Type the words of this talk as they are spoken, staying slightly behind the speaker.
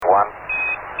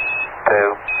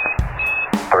2,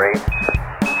 3,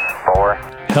 4.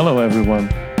 Hello everyone,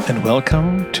 and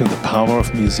welcome to the Power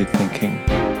of Music Thinking.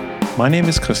 My name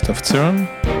is Christoph Zürn,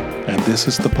 and this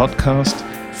is the podcast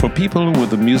for people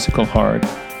with a musical heart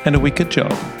and a wicked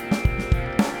job.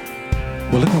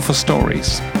 We're looking for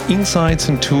stories, insights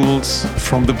and tools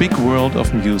from the big world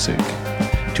of music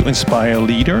to inspire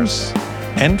leaders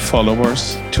and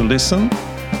followers to listen,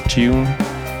 tune,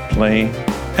 play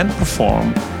and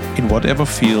perform in whatever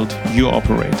field you're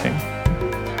operating.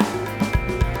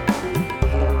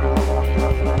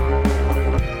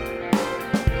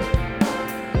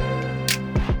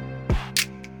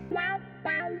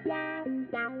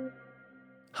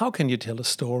 How can you tell a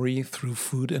story through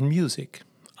food and music?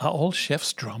 Are all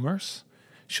chefs drummers?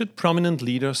 Should prominent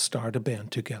leaders start a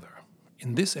band together?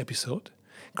 In this episode,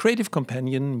 Creative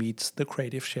Companion meets the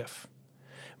creative chef.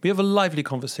 We have a lively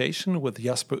conversation with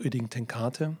Jasper Udink and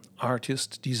Cate,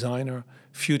 artist, designer,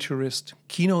 futurist,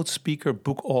 keynote speaker,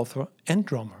 book author and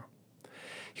drummer.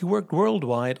 He worked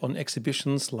worldwide on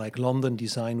exhibitions like London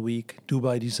Design Week,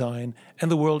 Dubai Design and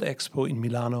the World Expo in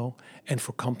Milano, and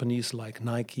for companies like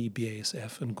Nike,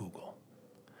 BASF and Google.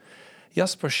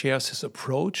 Jasper shares his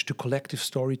approach to collective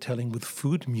storytelling with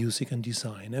food, music and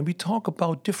design, and we talk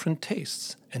about different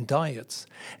tastes and diets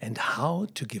and how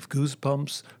to give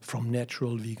goosebumps from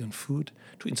natural vegan food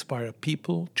to inspire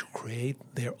people to create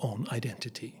their own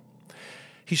identity.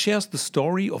 He shares the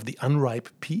story of the unripe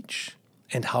peach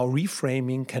and how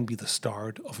reframing can be the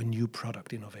start of a new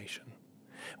product innovation.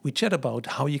 We chat about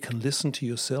how you can listen to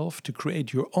yourself to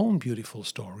create your own beautiful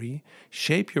story,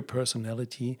 shape your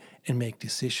personality, and make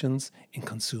decisions in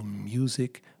consuming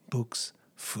music, books,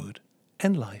 food,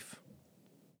 and life.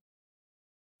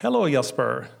 Hello,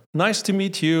 Jasper. Nice to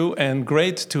meet you and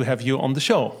great to have you on the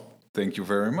show. Thank you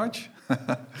very much.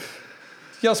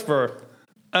 Jasper,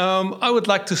 I would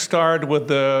like to start with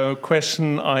the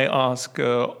question I ask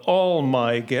all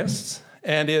my guests,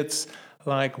 and it's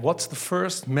like, what's the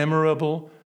first memorable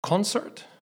concert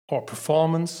or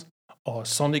performance or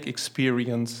sonic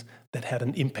experience that had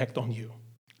an impact on you?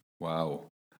 Wow.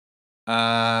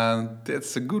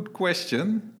 That's a good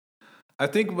question. I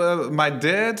think my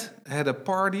dad had a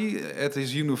party at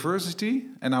his university,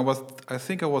 and I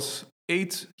think I was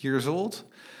 8 years old,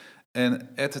 and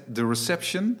at the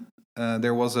reception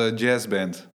there was a jazz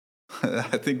band.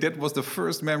 I think that was the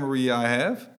first memory I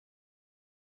have.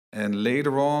 And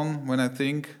later on, when I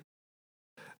think,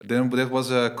 then there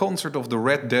was a concert of the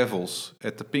Red Devils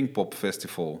at the Pink Pop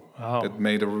Festival. Wow. That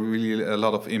made a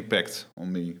lot of impact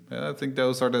on me. I think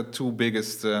those are the two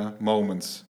biggest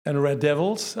moments. And Red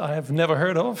Devils, I have never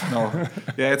heard of. No,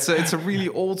 yeah, it's a really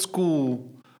old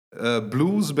school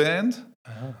blues band,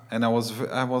 and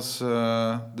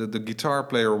the guitar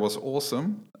player was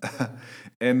awesome,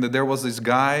 and there was this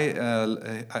guy.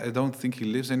 I don't think he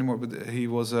lives anymore, but he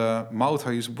was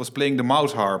he was playing the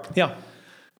mouth harp. Yeah.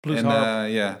 Blues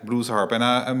harp. Blues harp.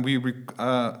 And we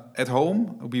at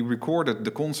home we recorded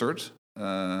the concert,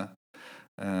 and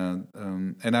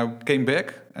I came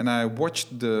back and I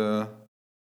watched the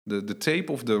tape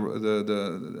of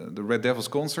the Red Devils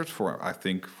concert for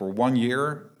 1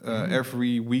 year,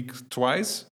 every week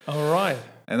twice. All right.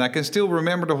 And I can still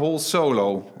remember the whole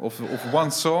solo of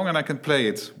one song, and I can play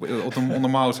it on the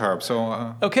mouth harp.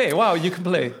 So okay, wow, you can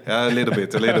play. Yeah, a little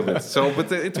bit. So,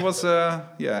 but it was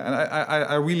and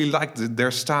I really liked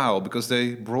their style because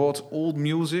they brought old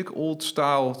music, old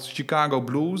style Chicago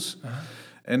blues,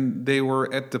 and they were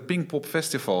at the Pink Pop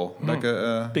Festival, like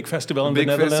a big festival in the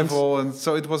Netherlands. Festival, and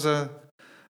so it was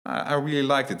I really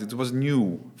liked it. It was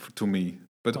new to me,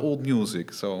 but old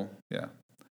music. So yeah,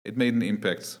 it made an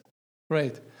impact.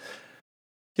 Great.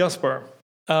 Jasper,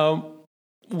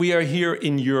 we are here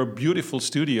in your beautiful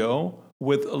studio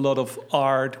with a lot of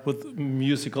art, with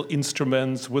musical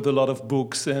instruments, with a lot of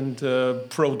books and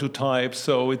prototypes.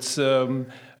 So it's very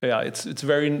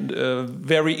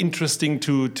interesting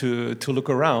to look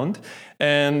around.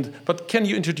 But can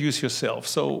you introduce yourself?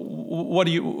 So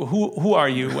who are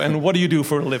you and what do you do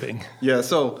for a living? Yeah,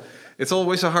 so it's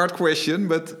always a hard question,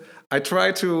 but I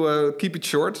try to keep it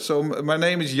short. So my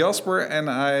name is Jasper, and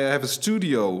I have a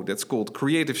studio that's called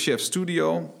Creative Chef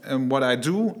Studio. And what I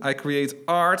do, I create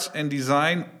art and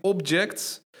design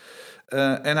objects,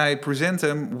 and I present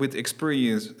them with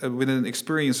an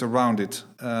experience around it.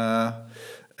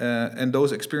 And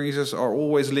those experiences are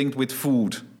always linked with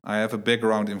food. I have a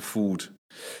background in food,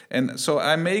 and so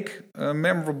I make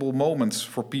memorable moments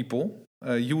for people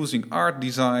using art,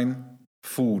 design,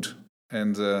 food.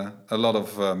 And a lot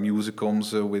of music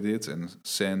comes with it, and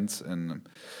scent, and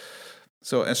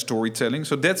storytelling.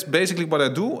 So that's basically what I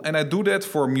do, and I do that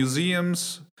for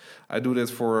museums, I do that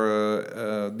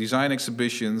for design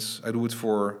exhibitions. I do it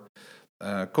for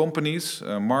companies,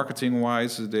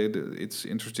 marketing-wise. It's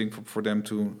interesting for them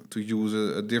to use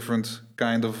a different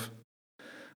kind of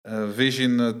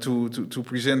vision to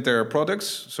present their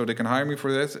products, so they can hire me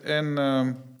for that. And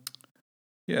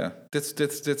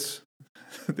that's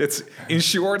that's in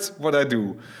short what I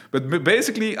do. But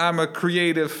basically, I'm a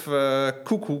creative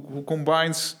cook who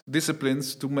combines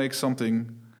disciplines to make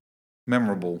something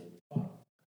memorable.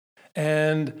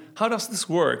 And how does this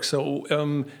work? So,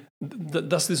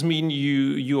 does this mean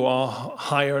you are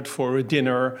hired for a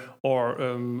dinner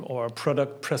or a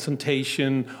product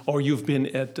presentation, or you've been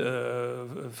at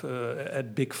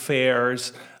big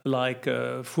fairs like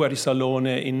Fuori Salone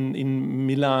in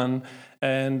Milan?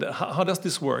 And how does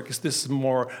this work? Is this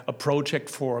more a project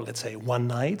for, let's say, one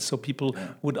night? So people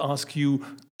would ask you,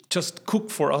 just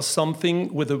cook for us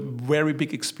something with a very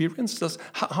big experience.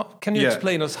 Can you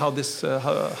explain us how this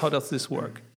how does this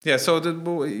work? Yeah, so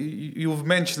you've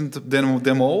mentioned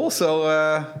them all. So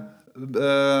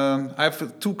I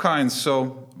have two kinds.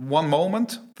 So one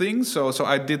moment things. So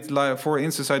I did, like, for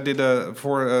instance, I did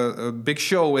for a big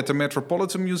show at the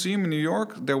Metropolitan Museum in New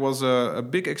York. There was a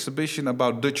big exhibition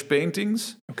about Dutch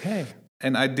paintings. Okay.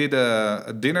 And I did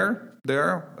a dinner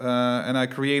there, and I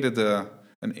created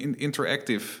an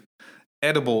interactive,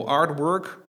 edible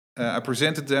artwork. I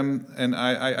presented them, and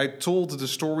I told the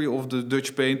story of the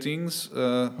Dutch paintings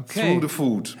through the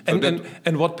food.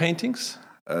 And what paintings?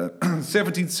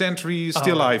 17th century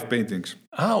still life paintings.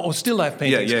 Still life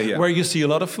paintings. Yeah. Where you see a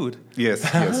lot of food. Yes.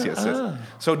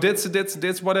 So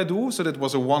that's what I do. So that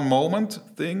was a one moment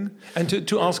thing. And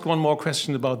to ask one more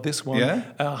question about this one,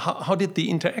 how did the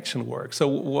interaction work? So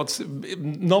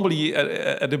normally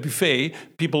at a buffet,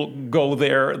 people go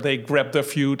there, they grab their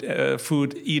food,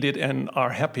 eat it, and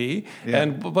are happy. Yeah.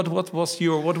 But what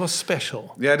was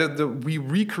special? Yeah, we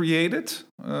recreated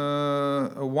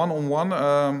a one-on-one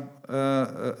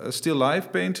a still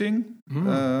life painting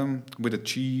with a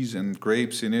cheese and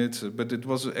grapes in it, but it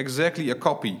was exactly a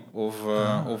copy of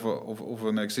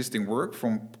an existing work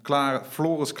from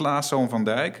Floris Claeszoon van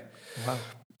Dijk. Wow.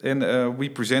 And we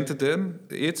presented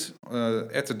it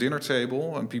at the dinner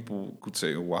table, and people could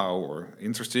say wow or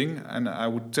interesting, and I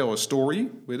would tell a story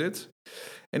with it.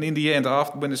 And in the end,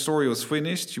 after when the story was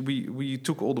finished, we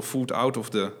took all the food out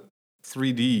of the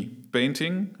 3D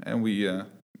painting, and we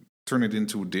turn it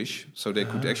into a dish, so they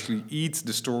could actually eat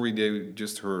the story they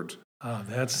just heard.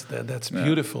 That's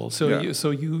beautiful. So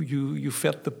you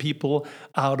fed the people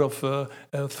out of a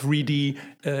 3D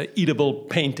eatable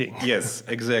painting. Yes,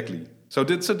 exactly. So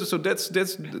that's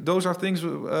those are things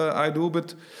I do,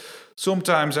 but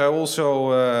sometimes I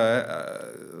also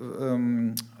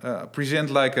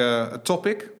present like a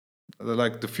topic,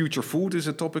 like the future food is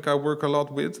a topic I work a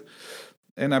lot with.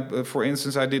 And for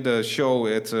instance, I did a show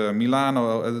at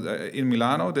Milano, in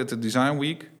Milano, at the Design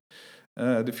Week,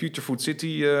 the Future Food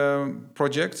City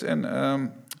project. And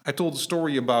I told a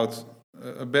story about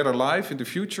a better life in the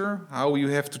future, how you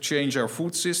have to change our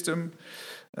food system.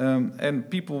 And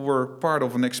people were part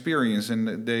of an experience,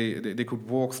 and they could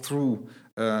walk through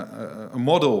a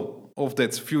model of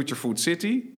that future food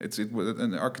city. It was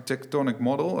an architectonic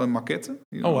model, a maquette.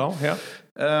 Oh, well, yeah.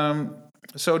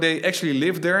 So they actually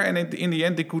lived there, and in the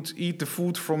end, they could eat the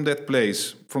food from that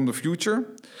place, from the future.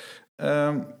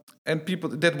 And people,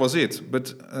 that was it.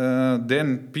 But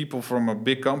then people from a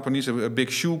big company, a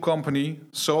big shoe company,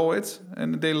 saw it,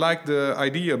 and they liked the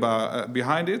idea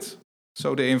behind it.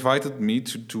 So they invited me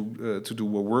to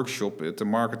do a workshop at the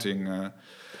marketing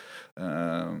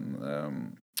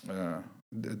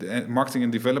the marketing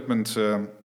and development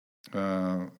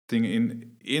thing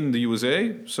in the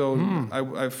USA. So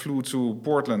I flew to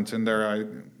Portland, and there I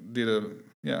did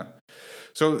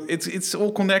So it's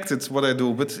all connected what I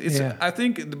do, but I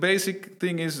think the basic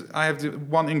thing is I have the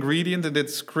one ingredient, and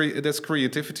that's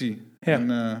creativity.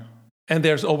 Yeah. And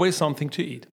there's always something to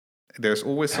eat. There's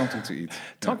always something to eat.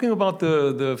 Talking about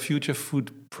the Future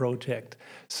Food Project,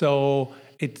 so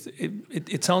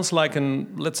it sounds like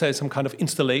let's say some kind of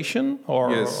installation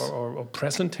or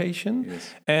presentation,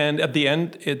 and at the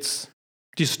end it's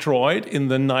destroyed in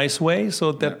the nice way,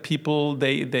 so that people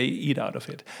they eat out of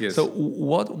it. Yes. So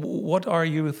what are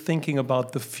you thinking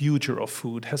about the future of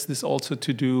food? Has this also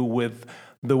to do with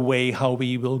the way how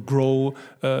we will grow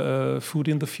food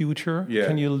in the future? Yeah.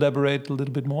 Can you elaborate a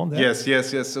little bit more on that?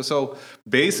 Yes. So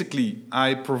basically,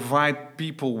 I provide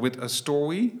people with a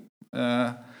story,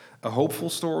 a hopeful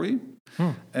story,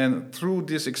 and through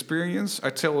this experience, I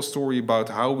tell a story about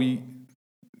how we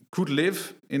could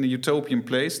live in a utopian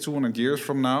place 200 years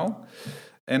from now.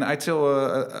 And I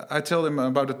tell them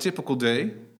about a typical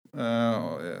day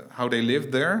how they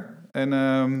live there. And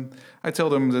I tell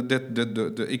them that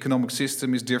the economic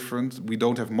system is different. We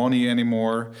don't have money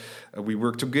anymore. We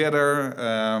work together.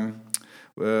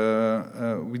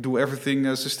 We do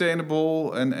everything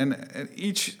sustainable. And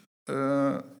each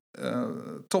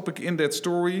topic in that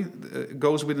story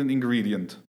goes with an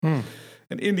ingredient.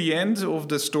 And in the end of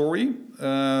the story,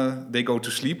 they go to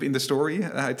sleep in the story.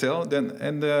 I tell then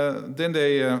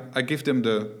I give them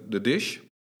the dish,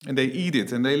 and they eat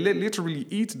it, and they literally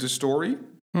eat the story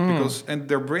and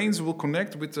their brains will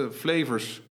connect with the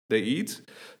flavors they eat.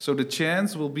 So the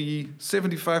chance will be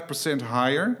 75%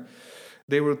 higher.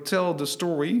 They will tell the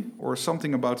story or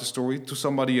something about the story to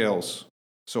somebody else.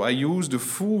 So I use the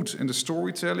food and the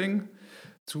storytelling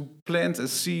to plant a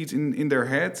seed in their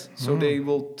head, so they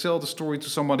will tell the story to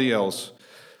somebody else.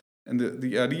 And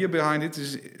the idea behind it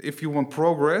is, if you want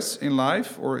progress in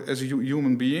life or as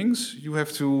human beings, you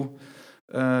have to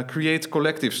create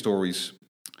collective stories.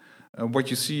 What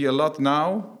you see a lot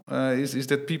now is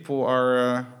that people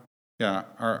are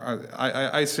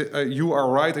I say you are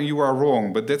right and you are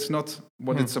wrong, but that's not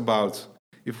what it's about.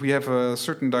 If we have a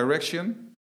certain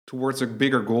direction towards a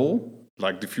bigger goal,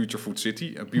 like the future food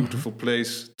city, a beautiful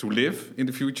place to live in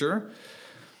the future,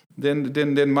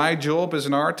 then my job as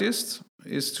an artist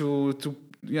is to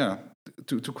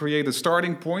create a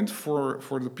starting point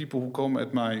for the people who come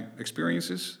at my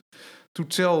experiences, to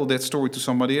tell that story to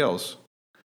somebody else,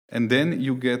 and then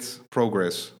you get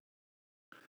progress.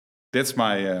 That's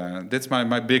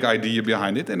my big idea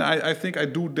behind it, and I think I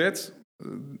do that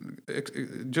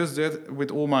just that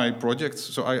with all my projects.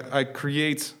 So I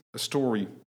create a story,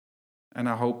 and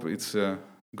I hope it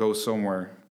goes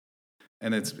somewhere,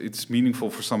 and it's meaningful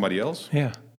for somebody else.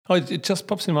 Yeah. Oh, it just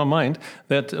pops in my mind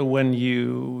that when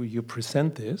you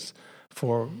present this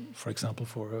for example,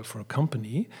 for a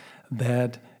company,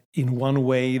 that in one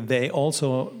way they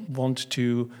also want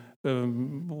to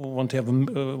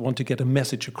get a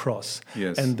message across.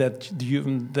 Yes. And that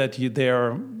they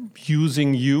are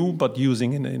using you, but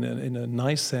using in a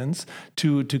nice sense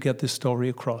to get this story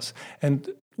across. And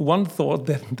one thought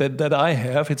that I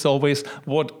have, it's always,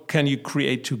 what can you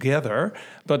create together?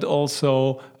 But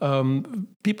also,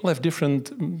 people have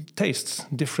different tastes,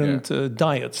 different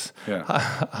diets. Yeah.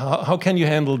 How can you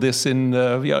handle this in,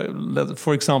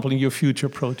 for example, in your future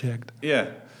project? Yeah.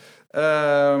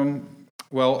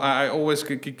 Well, I always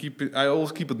keep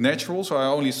it natural, so I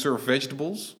only serve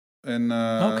vegetables, and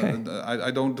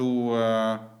I don't do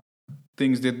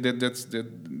things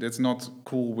that's not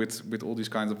cool with all these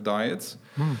kinds of diets.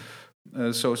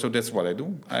 So that's what I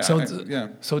do.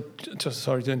 So just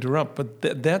sorry to interrupt, but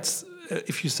that's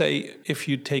if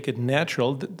you take it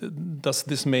natural, does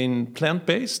this mean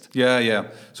plant-based? Yeah.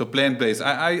 So plant-based.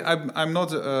 I'm not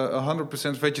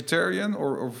 100% vegetarian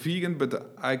or vegan,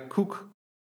 but I cook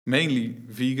mainly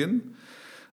vegan.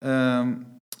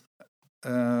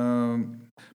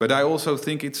 But I also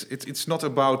think it's not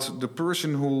about the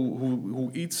person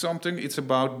who eats something. It's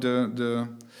about the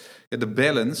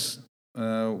balance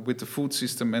with the food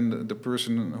system and the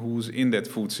person who's in that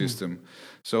food system.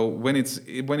 So when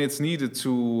it's needed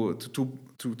to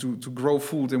grow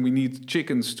food, and we need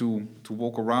chickens to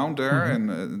walk around there,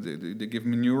 and they give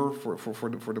manure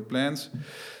for the plants,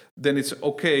 then it's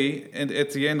okay. And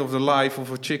at the end of the life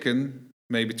of a chicken,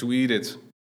 maybe to eat it.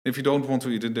 If you don't want to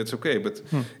eat it, that's okay. But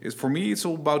for me, it's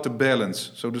all about the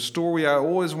balance. So the story I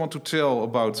always want to tell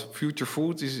about future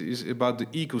food is about the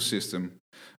ecosystem.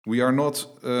 We are not.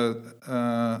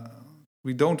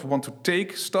 We don't want to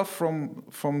take stuff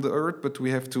from the earth, but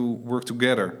we have to work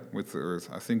together with the earth.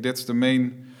 I think that's the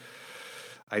main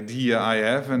idea I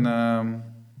have, and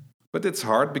but it's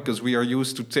hard because we are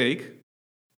used to take.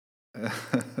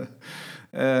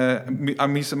 I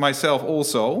myself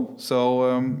also.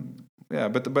 So. Yeah,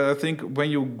 but I think when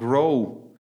you grow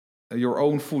your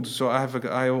own food, so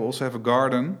I also have a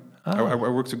garden. I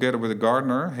work together with a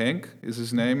gardener. Henk is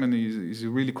his name, and he's a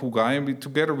really cool guy. And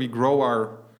together we grow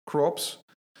our crops.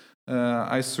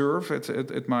 I serve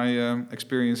at my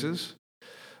experiences,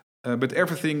 but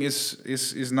everything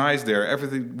is nice there.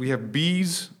 Everything, we have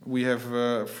bees, we have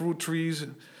fruit trees.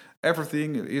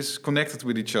 Everything is connected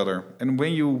with each other. And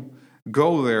when you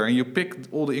go there and you pick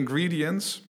all the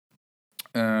ingredients.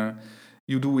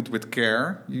 You do it with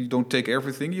care. You don't take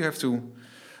everything. You have to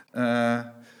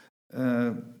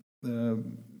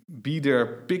be there,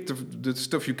 pick the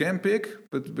stuff you can pick,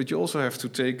 but you also have to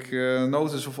take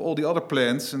notice of all the other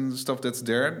plants and stuff that's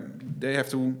there. They have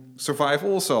to survive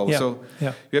also. Yeah. So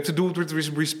you have to do it with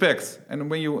respect. And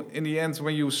when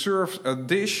you serve a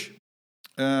dish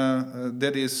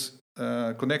that is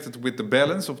connected with the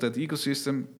balance of that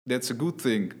ecosystem, that's a good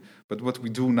thing. But what we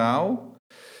do now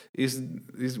is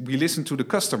we listen to the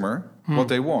customer what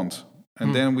they want,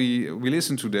 and then we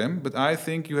listen to them. But I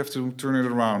think you have to turn it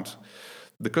around.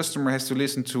 The customer has to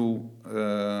listen to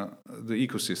the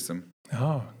ecosystem.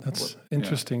 Oh, that's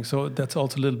interesting. So that's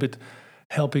also a little bit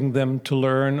helping them to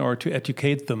learn or to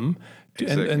educate them,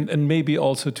 and maybe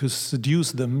also to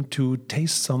seduce them to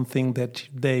taste something that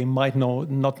they might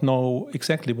not know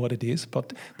exactly what it is,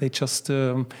 but they just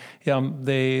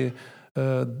they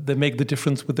make the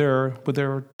difference with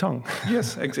their tongue.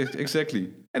 Yes,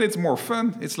 exactly, and it's more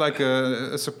fun. It's like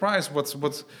a surprise.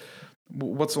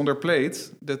 What's on their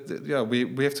plate?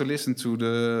 We have to listen to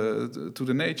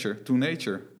the nature.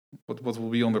 What will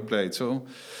be on their plate? So,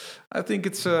 I think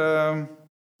it's a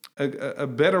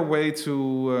better way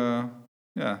to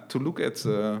look at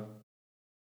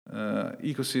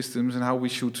ecosystems and how we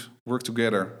should work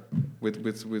together with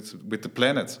the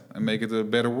planet and make it a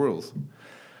better world.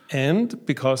 And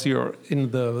because you're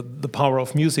in the power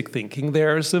of music thinking,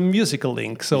 there's a musical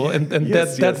link. So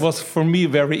that was for me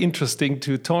very interesting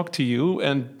to talk to you,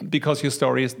 and because your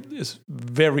story is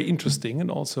very interesting,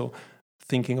 and also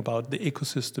thinking about the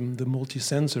ecosystem, the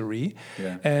multisensory.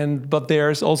 But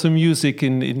there's also music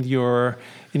in your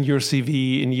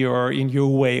CV, in your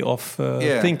way of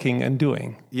thinking and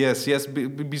doing. Yes.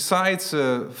 Besides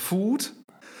food,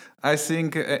 I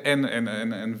think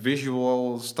and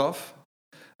visual stuff.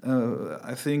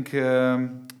 I think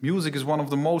music is one of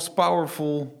the most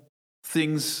powerful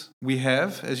things we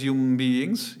have as human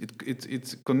beings.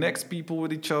 It connects people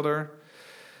with each other.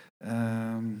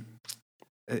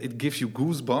 It gives you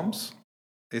goosebumps.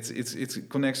 It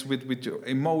connects with your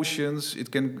emotions.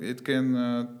 It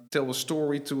can tell a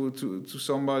story to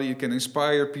somebody. It can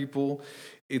inspire people.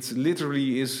 It's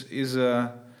literally is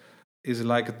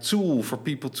like a tool for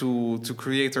people to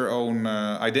create their own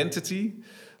identity.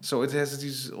 So it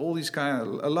has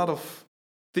a lot of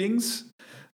things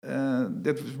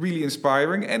that's really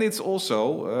inspiring, and it's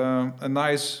also a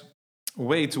nice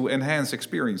way to enhance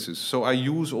experiences. So I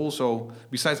use also,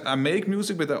 besides I make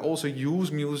music, but I also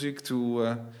use music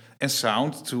and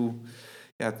sound to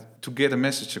get a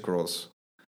message across.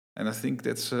 And I think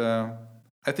it's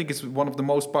one of the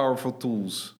most powerful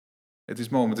tools at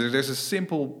this moment. There's a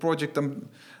simple project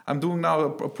I'm doing now,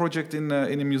 a project in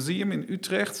a museum in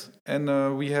Utrecht,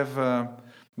 and we have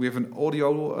an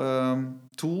audio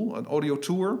tool, an audio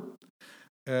tour,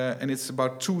 and it's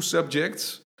about two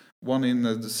subjects, one in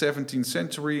the 17th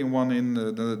century and one in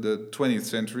the 20th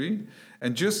century,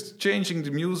 and just changing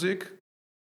the music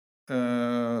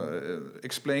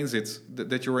explains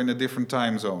that you're in a different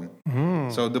time zone.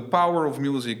 So the power of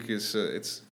music is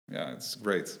it's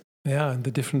great. Yeah, and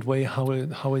the different way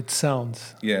how it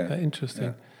sounds. Yeah, interesting.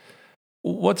 Yeah.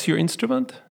 What's your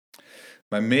instrument?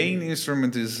 My main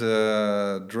instrument is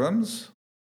drums,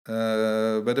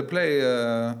 but I play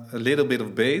a little bit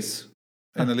of bass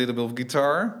and a little bit of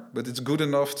guitar. But it's good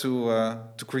enough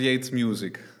to create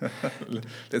music.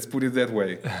 Let's put it that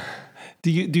way. Do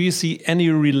you see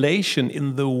any relation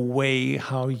in the way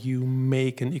how you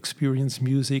make and experience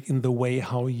music, in the way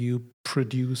how you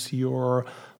produce your,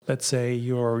 let's say,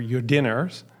 your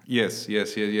dinners? Yes,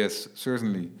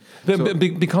 certainly.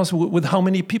 Because with how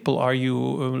many people are you?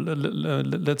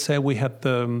 Let's say we had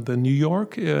the New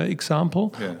York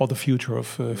example, or the future of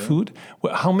food.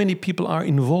 How many people are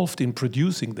involved in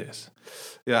producing this?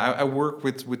 Yeah, I work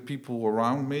with people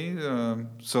around me.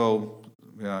 So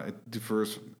it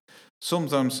differs.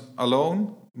 Sometimes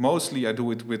alone. Mostly I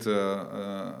do it with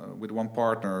one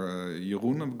partner,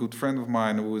 Jeroen, a good friend of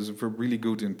mine who is really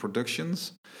good in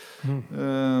productions.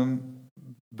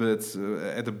 But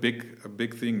at a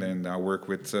big thing, then I work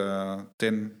with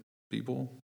 10 people.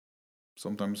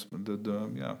 Sometimes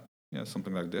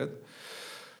something like that.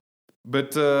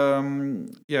 But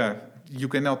you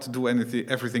cannot do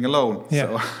everything alone.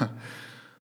 Yeah. So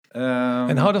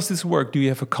and how does this work? Do you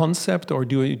have a concept, or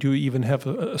do you even have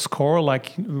a score?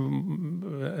 Like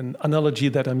an analogy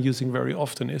that I'm using very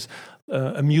often is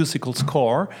a musical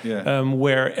score,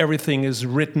 where everything is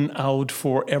written out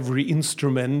for every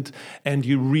instrument, and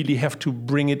you really have to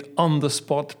bring it on the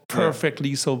spot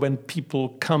perfectly. So when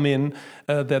people come in,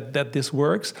 that this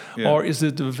works. Or is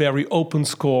it a very open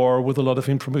score with a lot of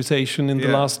improvisation in the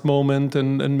last moment,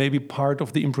 and maybe part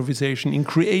of the improvisation in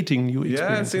creating new experiences?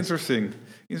 Yeah, it's interesting.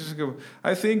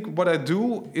 I think what I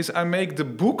do is I make the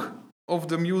book of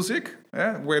the music,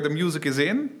 where the music is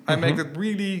in. I make it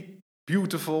really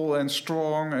beautiful and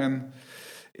strong, and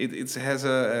it has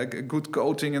a good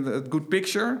coating and a good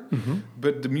picture.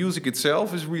 But the music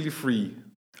itself is really free.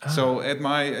 So at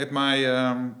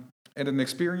an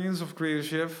experience of Creative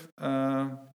Chef,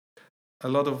 a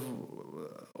lot of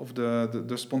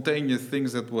the spontaneous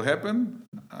things that will happen,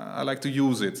 I like to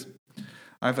use it.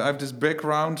 I have this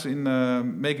background in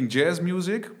making jazz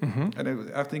music,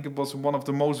 and I think it was one of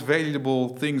the most valuable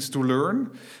things to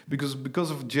learn,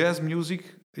 because of jazz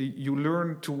music, you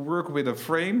learn to work with a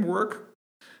framework,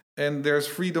 and there's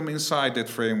freedom inside that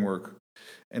framework.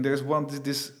 And there's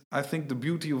I think the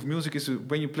beauty of music is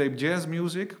when you play jazz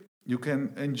music, you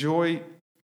can enjoy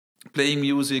playing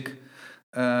music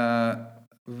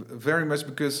very much,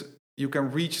 because you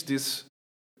can reach this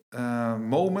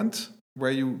moment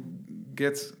where you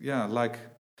get, like,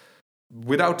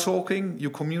 without talking, you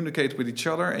communicate with each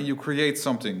other and you create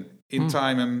something in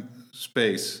time and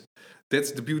space.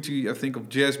 That's the beauty, I think, of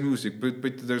jazz music.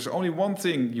 But there's only one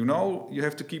thing, you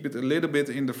have to keep it a little bit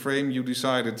in the frame you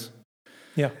decided.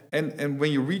 Yeah. And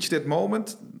when you reach that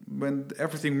moment, when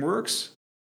everything works,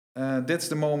 that's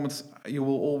the moment you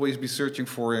will always be searching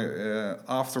for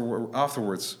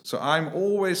afterwards. So I'm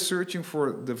always searching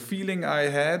for the feeling I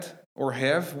had or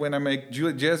have when I make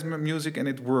jazz music and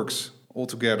it works all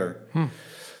together.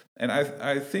 And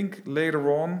I think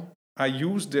later on I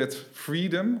use that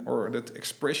freedom or that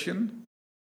expression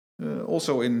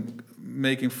also in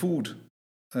making food.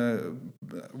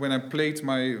 When I plate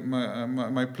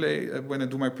when I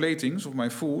do my platings of my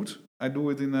food, I do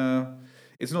it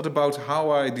it's not about how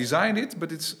I design it,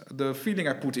 but it's the feeling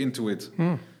I put into it.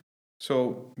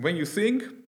 So when you think,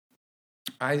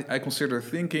 I consider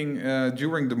thinking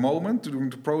during the moment,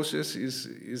 during the process,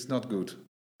 is not good.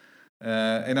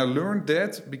 And I learned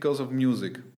that because of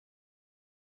music.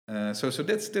 So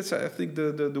that's I think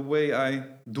the way I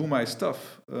do my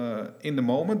stuff in the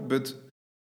moment. But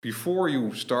before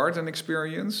you start an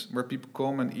experience where people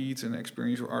come and eat and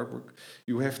experience your artwork,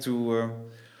 you have to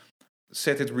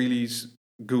set it really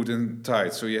good and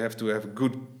tight. So you have to have a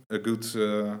good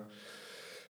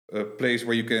place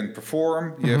where you can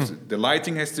perform. You have the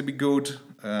lighting has to be good.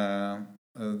 The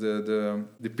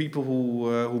people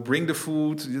who bring the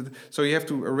food. So you have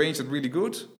to arrange it really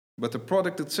good. But the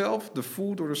product itself, the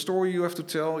food or the story you have to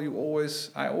tell,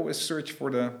 I always search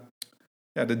for the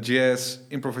jazz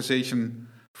improvisation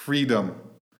freedom.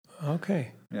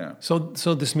 Okay. Yeah.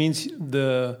 So this means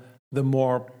the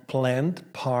more planned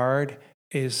part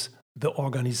is the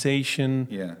organization,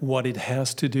 what it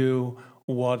has to do,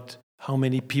 how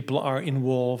many people are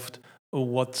involved,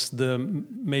 what's the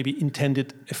maybe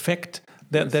intended effect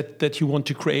that you want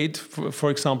to create. For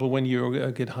example, when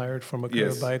you get hired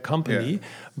by a company,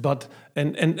 but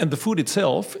and the food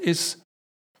itself is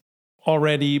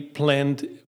already planned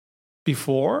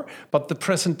before, but the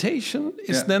presentation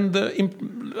is then the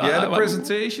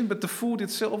presentation, but the food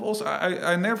itself also.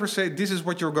 I never say this is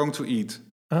what you're going to eat.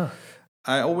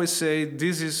 I always say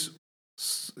this is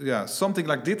something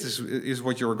like this is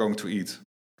what you're going to eat.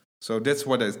 So that's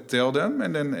what I tell them,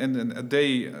 and then a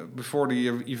day before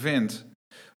the event,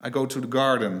 I go to the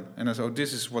garden and I say,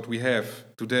 this is what we have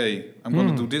today. I'm going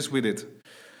to do this with it.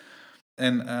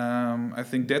 And I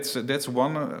think that's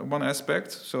one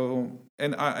aspect. So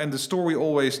and the story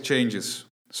always changes.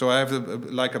 So I have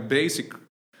a basic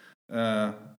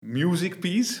music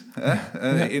piece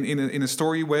in a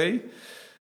story way,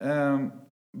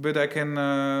 but I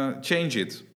can change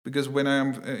it, because when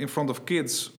I'm in front of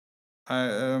kids,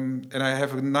 and I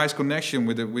have a nice connection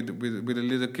with a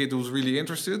little kid who's really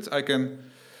interested,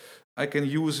 I can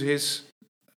use his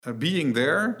being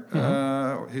there,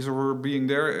 his or her being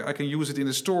there. I can use it in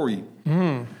the story.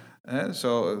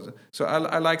 So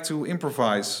I like to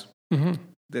improvise.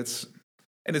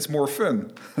 And it's more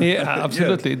fun. Yeah,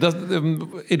 absolutely.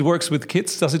 It works with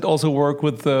kids. Does it also work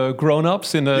with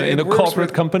grown-ups in a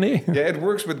corporate company? Yeah, it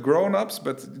works with grown-ups,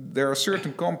 but there are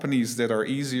certain companies that are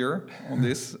easier on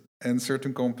this, and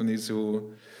certain companies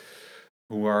who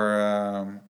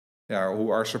are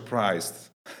surprised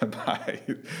by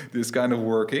this kind of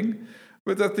working.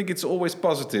 But I think it's always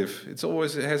positive. It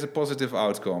has a positive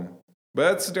outcome.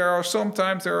 But there are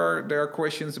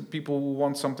questions, people who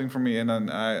want something from me, and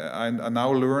I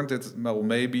now learned that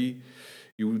maybe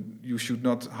you should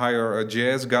not hire a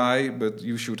jazz guy, but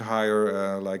you should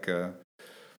hire like a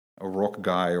rock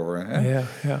guy or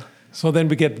yeah. So then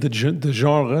we get the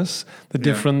genres, the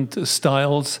different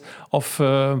styles of.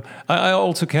 I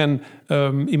also can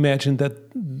imagine that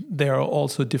there are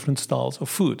also different styles of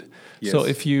food. Yes. So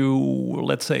if you,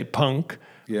 let's say, punk,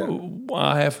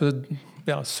 I have a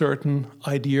certain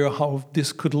idea how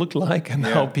this could look like and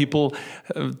how people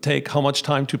take how much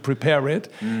time to prepare it,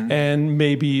 and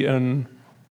maybe an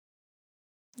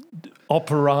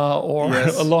opera or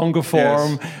a longer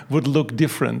form would look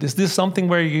different. Is this something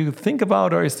where you think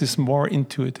about, or is this more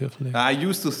intuitively? I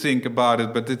used to think about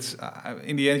it, but it's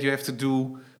in the end you have to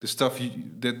do the stuff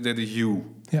that is you.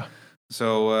 Yeah.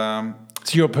 So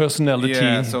It's your personality.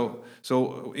 yeah.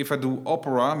 So if I do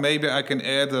opera, maybe I can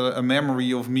add a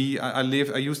memory of me. I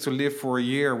used to live for a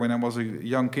year when I was a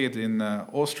young kid in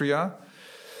Austria,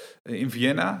 in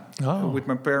Vienna, with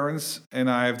my parents, and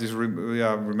I have this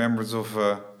remembrance of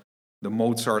the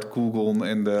Mozart Kugel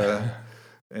and the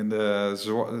and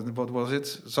what was it?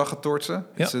 Zagatorte.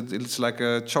 It's like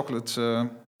a chocolate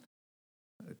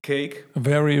cake.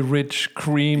 Very rich,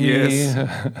 creamy. Yes.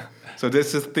 So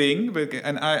that's the thing.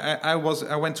 And I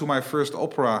went to my first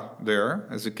opera there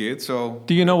as a kid. So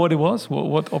do you know what it was?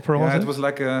 What opera was it? It was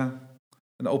like an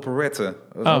operette.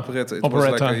 Operetta. It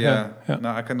was like yeah. No,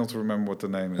 I cannot remember what the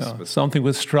name is. But something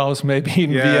with Strauss maybe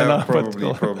in Vienna.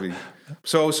 Probably.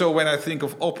 So when I think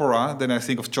of opera, then I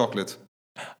think of chocolate.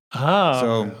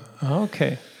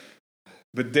 Okay.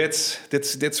 But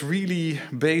that's really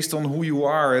based on who you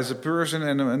are as a person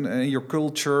and your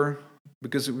culture,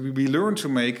 because we learn to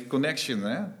make connection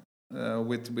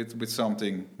with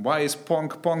something. Why is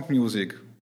punk music?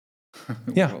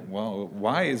 Yeah. Well,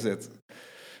 why is it?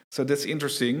 So that's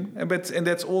interesting, and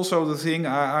that's also the thing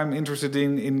I'm interested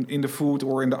in the food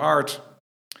or in the art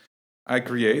I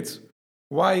create.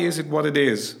 Why is it what it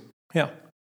is? Yeah.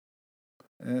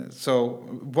 So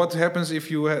what happens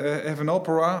if you have an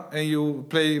opera and you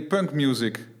play punk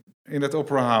music in that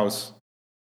opera house?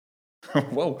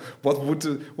 Well, what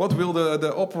will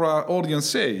the opera audience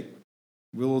say?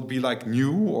 Will it be like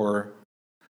new or?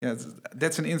 Yeah,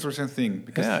 that's an interesting thing.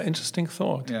 Because, interesting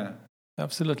thought. Yeah,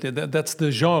 absolutely. That's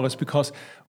the genres, because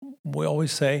we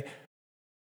always say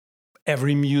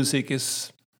every music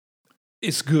is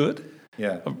good.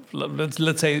 Yeah.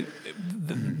 Let's say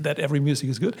that every music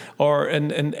is good,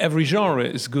 and every genre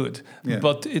is good. Yeah.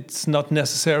 But it's not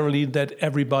necessarily that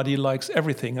everybody likes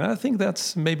everything. And I think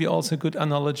that's maybe also a good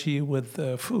analogy with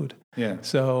food. Yeah.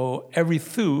 So every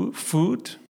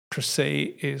food per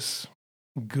se is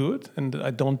good, and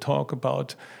I don't talk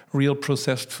about real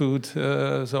processed food.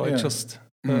 I just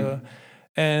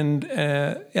and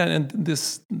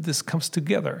this comes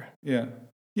together. Yeah.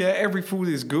 Every food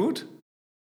is good.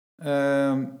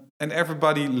 And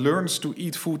everybody learns to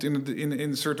eat food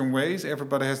in certain ways.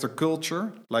 Everybody has their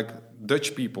culture. Like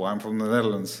Dutch people, I'm from the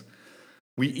Netherlands.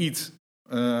 We eat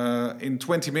in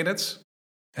 20 minutes,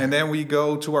 and then we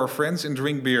go to our friends and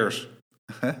drink beers.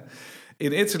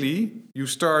 In Italy, you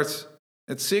start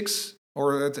at 6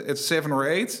 or at 7 or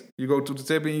 8. You go to the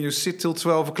table and you sit till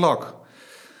 12 o'clock.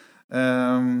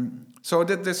 So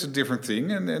that's a different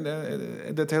thing, and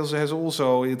that has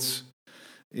also it's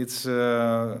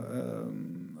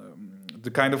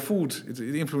the kind of food. It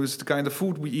influences the kind of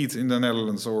food we eat in the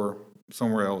Netherlands or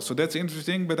somewhere else. So that's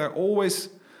interesting. But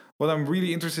what I'm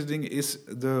really interested in is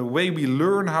the way we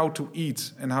learn how to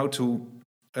eat and how to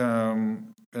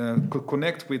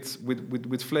connect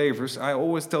with flavors. I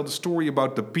always tell the story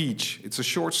about the peach. It's a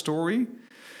short story.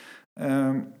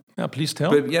 Please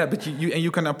tell. But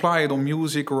you can apply it on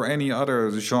music or any other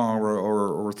genre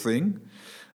or thing.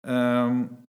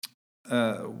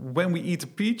 When we eat a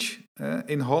peach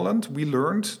in Holland, we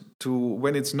learned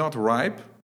when it's not ripe,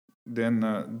 then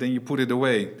you put it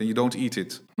away. Then you don't eat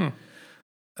it.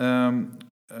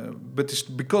 But it's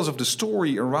because of the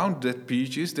story around that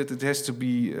peach is that it has to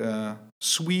be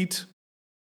sweet,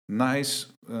 nice,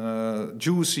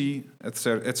 juicy,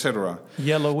 etc.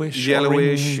 Yellowish,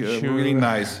 really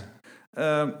nice.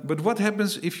 But what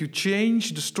happens if you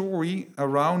change the story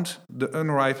around the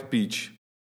unripe peach?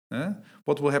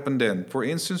 What will happen then? For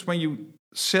instance, when you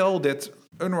sell that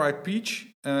unripe peach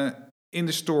in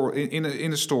the store, in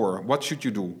a store, what should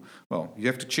you do? Well, you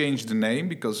have to change the name,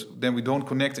 because then we don't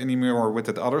connect anymore with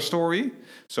that other story.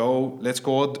 So let's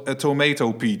call it a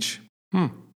tomato peach.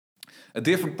 A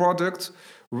different product,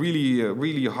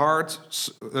 really hard,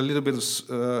 a little bit of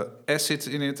acid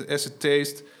in it, acid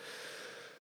taste.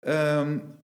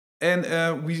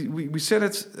 And we sell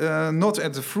it not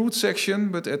at the fruit section,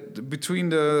 but between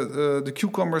the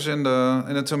cucumbers and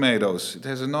the tomatoes. It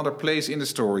has another place in the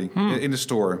story, in the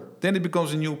store. Then it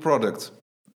becomes a new product,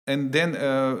 and then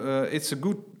it's a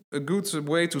good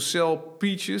way to sell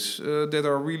peaches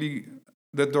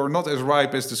that are not as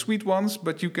ripe as the sweet ones,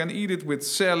 but you can eat it with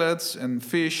salads and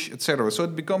fish, etc. So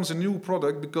it becomes a new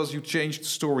product because you changed the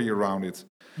story around it.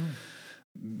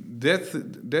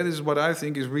 That is what I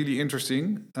think is really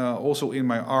interesting, also in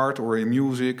my art or in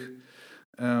music.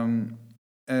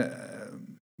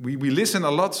 We listen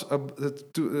a lot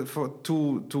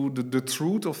to the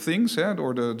truth of things,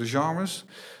 or the genres,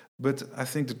 but I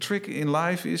think the trick in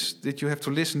life is that you have to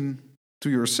listen to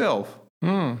yourself.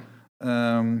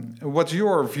 What's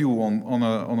your view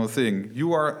on a thing?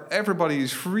 Everybody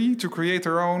is free to create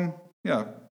their own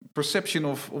perception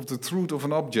of the truth of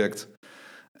an object.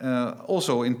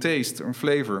 Also in taste and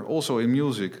flavor, also in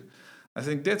music. I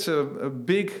think that's a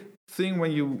big thing.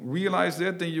 When you realize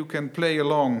that, then you can play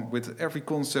along with every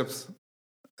concept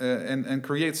and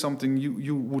create something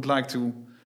you would like to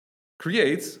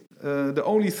create. The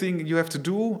only thing you have to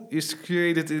do is to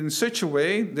create it in such a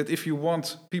way that if you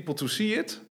want people to see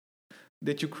it,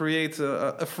 that you create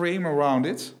a frame around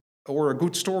it or a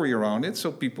good story around it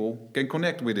so people can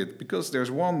connect with it. Because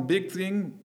there's one big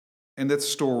thing, and that's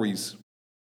stories.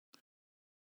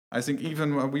 I think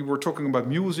even when we were talking about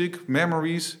music,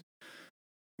 memories,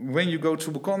 when you go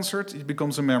to a concert, it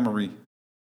becomes a memory.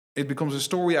 It becomes a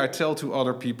story I tell to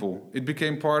other people. It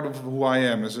became part of who I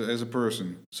am as a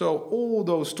person. So all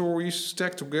those stories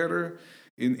stacked together.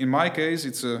 In my case,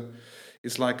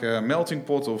 it's like a melting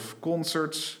pot of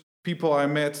concerts, people I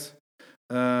met,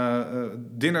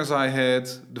 dinners I had,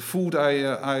 the food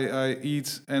I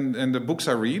eat, and the books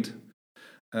I read.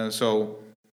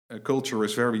 Culture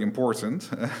is very important.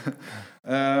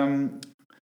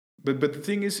 But the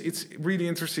thing is, it's really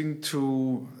interesting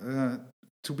to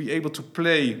be able to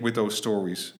play with those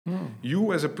stories.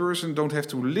 You as a person don't have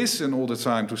to listen all the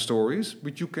time to stories,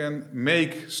 but you can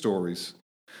make stories.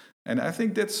 And I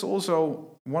think that's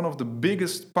also one of the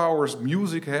biggest powers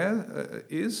music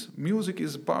is. Music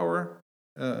is a power,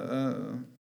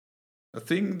 a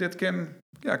thing that can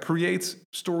create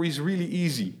stories really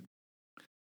easy.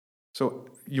 So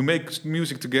you make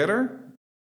music together.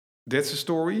 That's a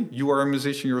story. You are a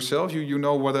musician yourself. You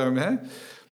know what I'm.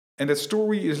 And that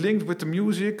story is linked with the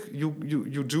music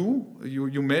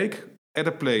you make at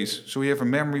a place. So you have a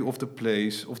memory of the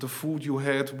place, of the food you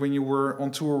had when you were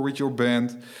on tour with your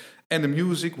band, and the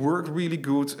music worked really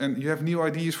good, and you have new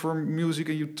ideas for music,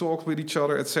 and you talk with each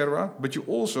other, etc. But you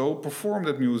also perform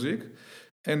that music,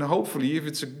 and hopefully, if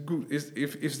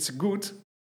it's good,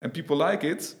 and people like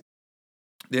it,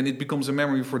 then it becomes a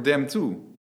memory for them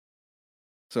too.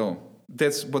 So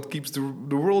that's what keeps the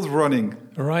world running.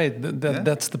 Right,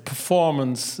 that's the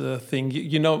performance thing.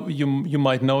 You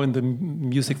might know in the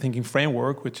music thinking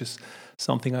framework, which is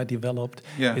something I developed,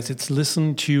 is it's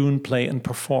listen, tune, play, and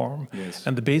perform. Yes.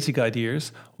 And the basic idea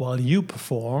is, while you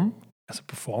perform, as a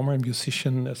performer, a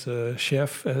musician, as a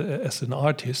chef, as an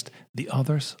artist, the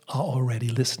others are already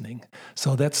listening.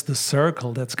 So that's the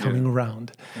circle that's coming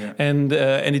around. Yeah. And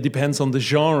it depends on the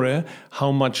genre,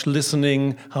 how much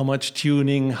listening, how much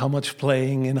tuning, how much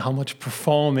playing, and how much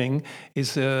performing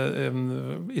is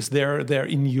there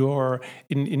in your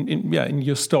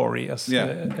story, as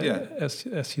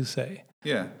you say.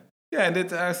 Yeah,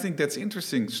 and I think that's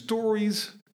interesting.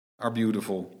 Stories are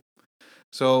beautiful.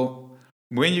 So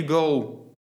when you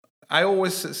go, I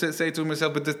always say to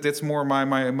myself, but that's more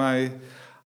my.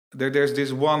 There's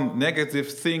this one negative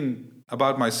thing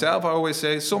about myself. I always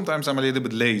say sometimes I'm a little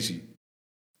bit lazy.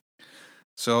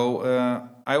 So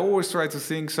I always try to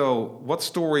think. So what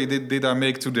story did I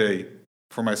make today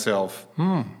for myself?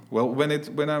 Well, when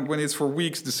it's for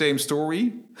weeks the same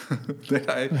story, then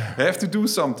I have to do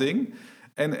something,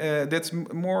 and that's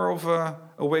more of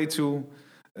a way to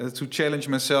challenge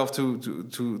myself to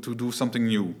do something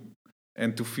new,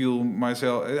 and to feel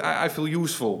myself. I feel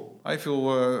useful. I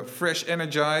feel fresh,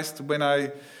 energized when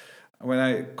I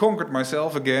conquered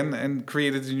myself again and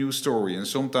created a new story. And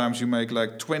sometimes you make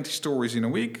like 20 stories in a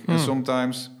week, and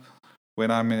sometimes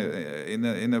when I'm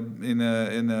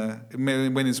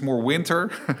when it's more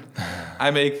winter, I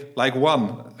make like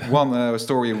one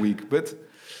story a week. But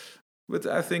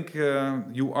I think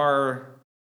you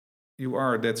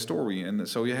are that story, and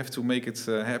so you have to make it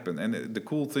happen. And the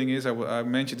cool thing is, I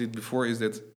mentioned it before, is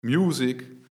that music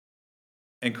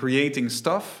and creating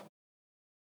stuff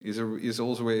is a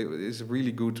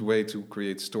really good way to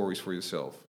create stories for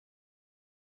yourself.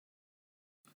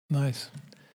 Nice.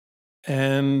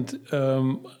 And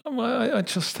I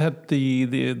just had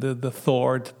the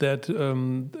thought that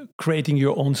creating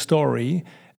your own story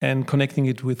and connecting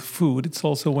it with food, it's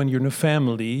also when you're in a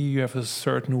family, you have a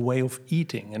certain way of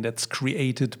eating, and that's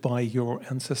created by your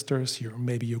ancestors,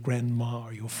 maybe your grandma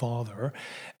or your father,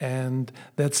 and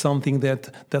that's something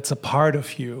that's a part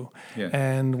of you. Yeah.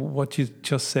 And what you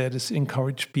just said is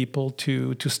encourage people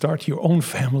to start your own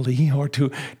family, or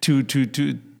to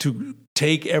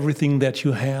take everything that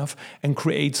you have and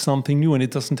create something new. And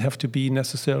it doesn't have to be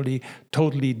necessarily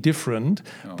totally different,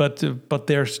 no. but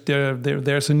there's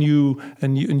a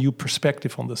new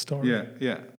perspective on the story.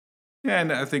 Yeah.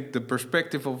 And I think the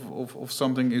perspective of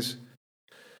something is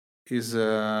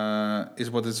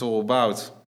what it's all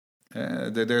about.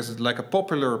 There's like a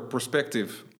popular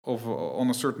perspective on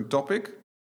a certain topic,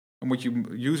 and what you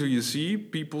usually see,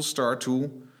 people start to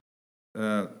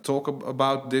talk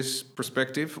about this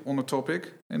perspective on a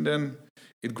topic, and then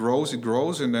it grows,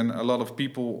 and then a lot of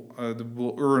people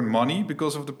will earn money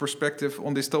because of the perspective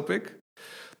on this topic.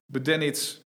 But then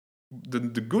it's the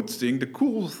good thing, the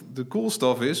cool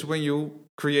stuff is when you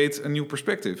create a new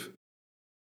perspective.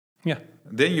 Yeah.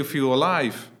 Then you feel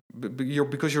alive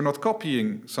because you're not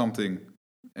copying something,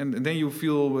 and then you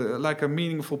feel like a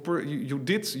meaningful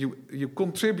you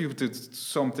contributed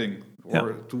something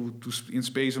or to in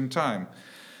space and time,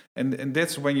 and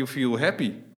that's when you feel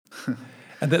happy.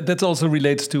 And that also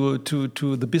relates to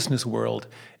the business world.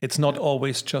 It's not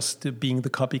always just being the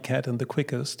copycat and the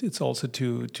quickest. It's also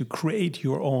to create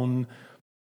your own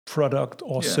product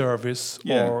or service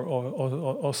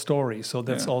or story. So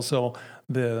that's also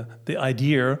the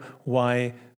idea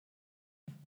why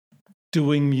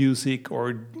doing music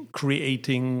or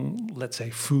creating, let's say,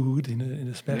 food in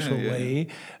a special way,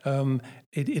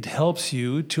 it helps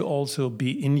you to also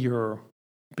be in your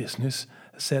business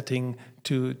setting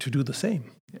to do the same.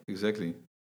 Yeah, exactly.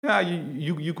 Yeah,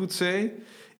 you could say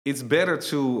it's better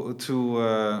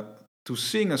to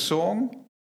sing a song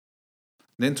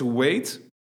than to wait,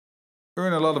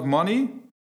 earn a lot of money,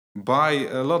 buy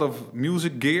a lot of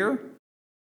music gear,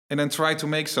 and then try to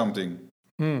make something.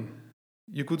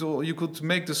 You could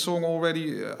make the song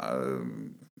already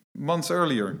months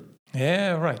earlier.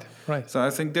 Yeah, right. So I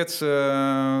think that's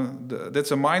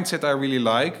a mindset I really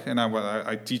like, and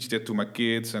I teach that to my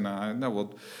kids, and I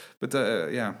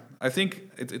think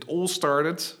it all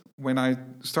started when I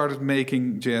started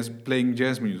playing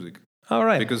jazz music. All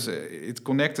right, because it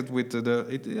connected with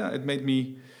it made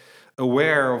me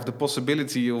aware of the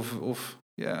possibility of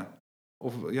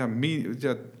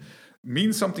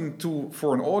mean something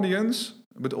for an audience,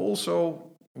 but also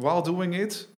while doing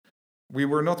it, we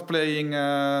were not playing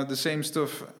the same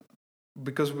stuff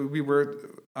because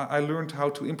I learned how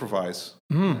to improvise.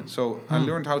 I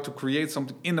learned how to create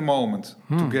something in the moment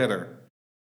together.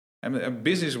 And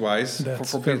business-wise,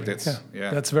 that's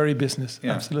very business.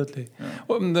 Yeah. Absolutely. Yeah.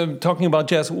 Well, talking about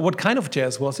jazz, what kind of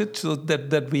jazz was it? So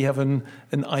that we have an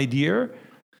idea.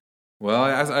 Well,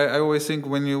 I always think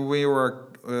when you were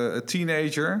a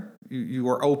teenager, you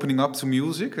were opening up to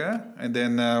music, and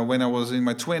then when I was in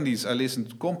my 20s, I listened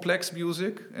to complex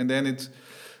music, and then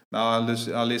I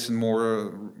listen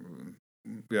more.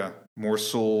 More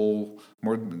soul,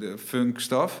 more funk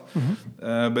stuff.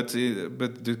 But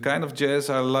the kind of jazz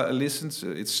I listened,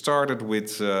 it started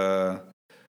with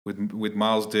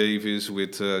Miles Davis,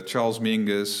 with Charles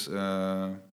Mingus.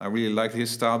 I really liked his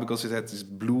style because it had this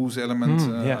blues element.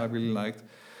 I really liked.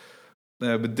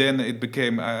 But then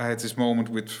I had this moment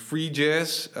with free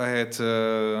jazz. I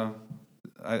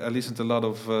listened to a lot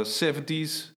of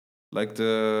 70s, like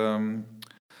the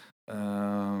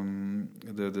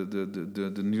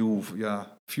new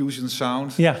fusion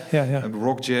sound, and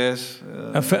rock jazz.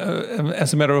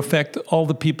 As a matter of fact, all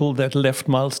the people that left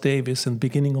Miles Davis in the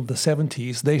beginning of the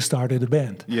 70s, they started a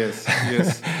band. Yes.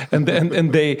 and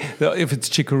they, if it's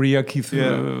Chick Corea, Keith,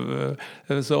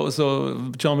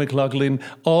 so John McLaughlin,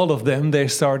 all of them, they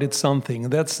started something.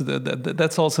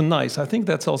 That's also nice. I think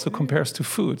that's also compares to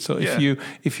food. So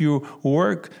if you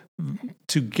work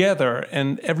together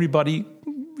and everybody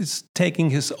is taking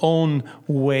his own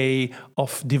way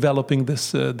of developing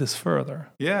this further.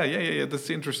 Yeah. That's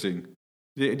interesting.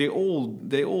 They all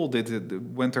did it,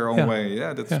 went their own way.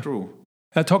 Yeah, that's true.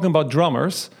 Talking about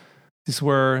drummers, these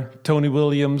were Tony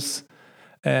Williams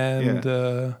and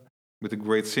with a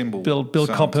great cymbal. Bill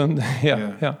Coppin.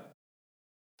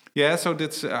 Yeah, so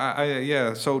that's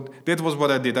so that was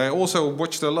what I did. I also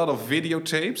watched a lot of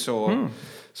videotapes.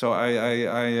 So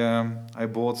I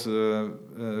bought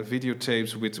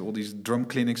videotapes with all these drum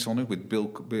clinics on it with Bill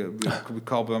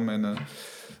Cobham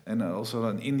and also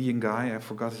an Indian guy. I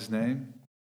forgot his name.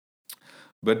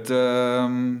 But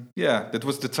that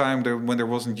was the time when there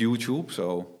wasn't YouTube,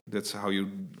 so that's how you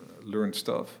learned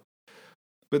stuff.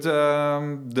 But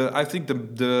I think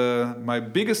my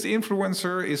biggest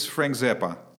influencer is Frank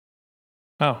Zappa.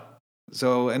 Oh.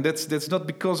 So, and that's not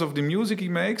because of the music he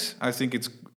makes. I think it's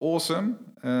awesome,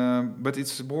 but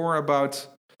it's more about.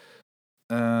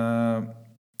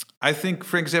 I think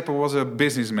Frank Zappa was a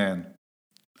businessman.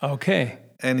 Okay.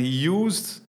 And he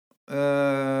used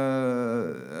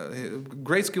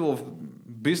great skill of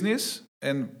business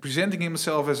and presenting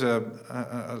himself as a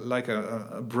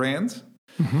brand.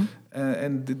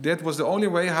 And that was the only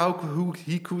way how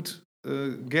he could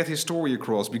get his story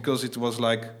across, because it was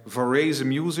like Varese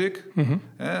music.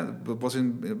 It was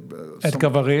in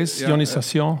Edgar Varese,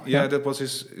 Ionisation. That was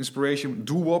his inspiration.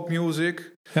 Doo-wop music,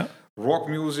 rock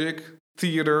music,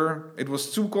 theater. It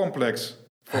was too complex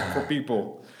for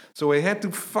people. So he had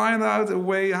to find out a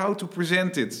way how to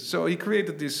present it. So he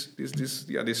created this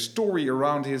story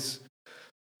around his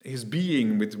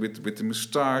being with the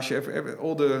moustache,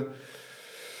 all the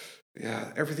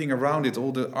everything around it,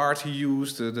 all the art he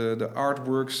used, the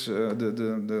artworks,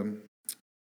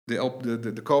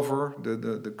 the cover,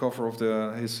 the cover of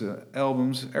his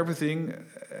albums, everything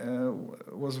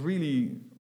was really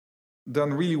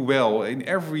done really well. In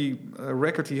every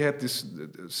record he had this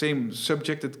same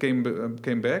subject that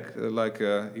came back.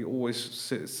 He always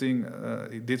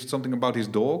he did something about his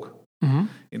dog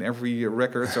in every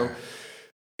record. So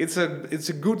it's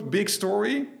a good big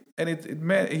story, and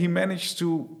he managed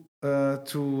to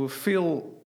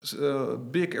fill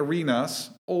big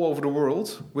arenas all over the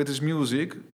world with his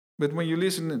music. But when you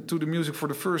listen to the music for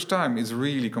the first time, it's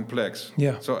really complex.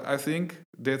 Yeah. So I think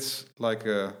that's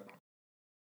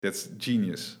that's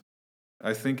genius.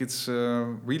 I think it's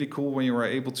really cool when you are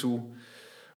able to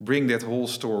bring that whole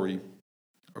story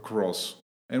across.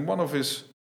 And one of his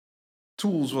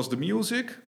tools was the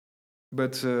music,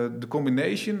 but the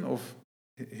combination of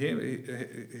him,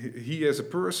 he as a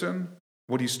person,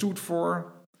 what he stood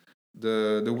for,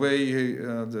 the way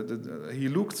he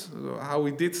looked, how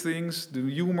he did things, the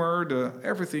humor,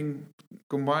 everything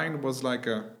combined was like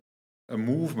a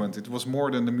movement. It was more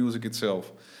than the music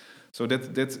itself. So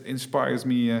that inspires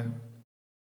me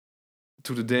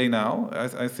to the day now.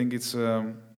 I think it's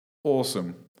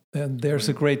awesome. And there's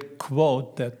a great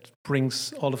quote that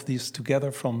brings all of these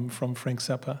together from Frank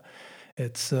Zappa.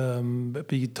 It's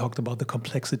he talked about the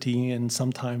complexity, and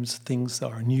sometimes things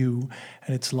are new,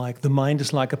 and it's like the mind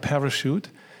is like a parachute,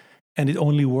 and it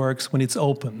only works when it's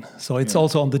open. So it's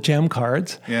also on the jam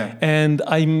card. Yeah. And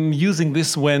I'm using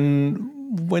this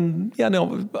when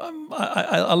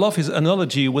I love his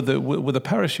analogy with a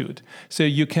parachute. So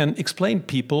you can explain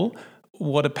people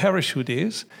what a parachute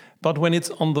is, but when it's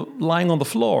lying on the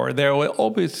floor, there will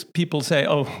always people say,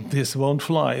 "Oh, this won't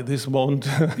fly. This won't.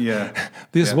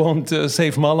 Won't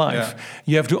save my life." Yeah.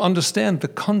 You have to understand the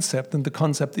concept and the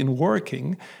concept in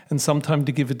working, and sometimes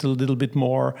to give it a little bit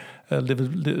more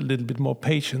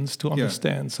patience to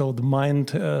understand. So the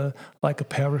mind, like a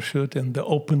parachute, and the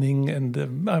opening, and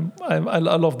I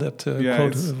love that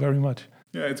quote very much.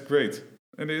 Yeah, it's great,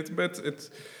 and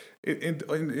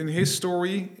in his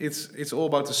story, it's all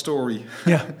about the story.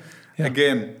 Yeah.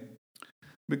 Again,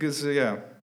 because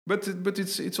but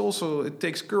it's also, it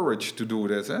takes courage to do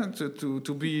that.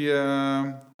 To be,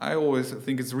 I always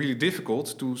think it's really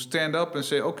difficult to stand up and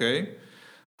say, okay,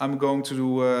 I'm going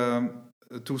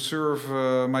to serve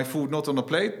my food not on a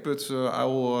plate, but I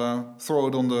will throw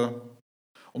it on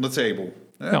the table.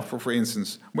 For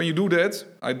instance, when you do that,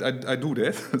 I do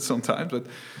that sometimes, but.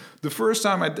 The first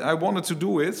time I wanted to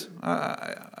do it,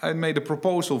 I made a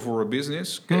proposal for a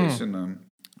business case,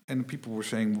 and people were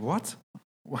saying, "What?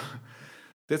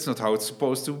 That's not how it's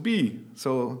supposed to be."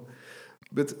 So,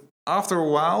 but after a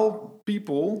while,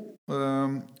 people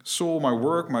saw my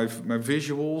work, my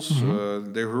visuals.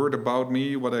 They heard about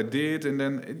me, what I did, and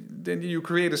then you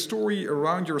create a story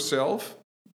around yourself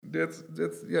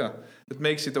that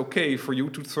makes it okay for you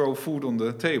to throw food on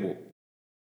the table.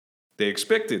 They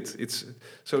expect it.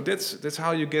 That's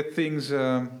how you get things.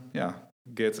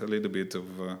 Get a little bit of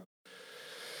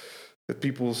that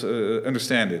people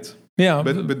understand it. Yeah,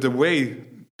 but the way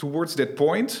towards that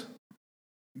point,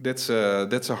 that's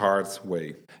a hard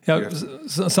way. Yeah,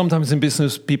 sometimes in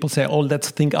business people say, "Oh, let's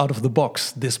think out of the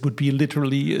box. This would be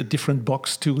literally a different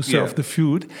box to serve the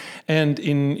food." And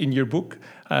in your book,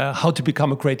 How to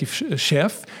Become a Creative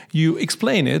Chef, you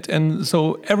explain it, and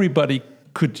so everybody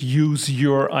could use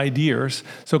your ideas.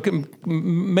 So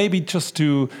maybe just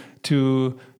to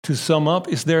sum up,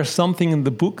 is there something in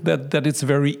the book that it's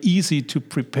very easy to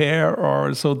prepare,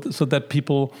 or so that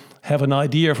people have an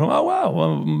idea from, oh wow,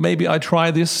 well, maybe I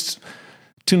try this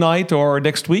tonight or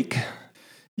next week?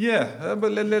 Yeah,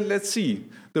 but let's see.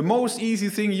 The most easy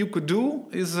thing you could do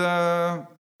is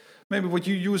maybe what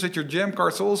you use at your jam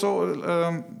cards also,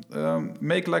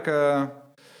 make like a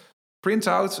print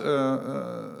out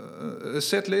a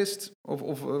set list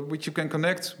of which you can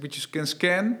connect, which you can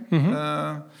scan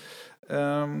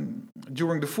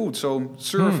during the food. So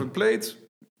serve a plate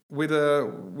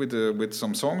with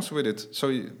some songs with it. So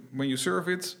when you serve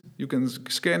it, you can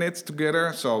scan it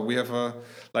together. So we have a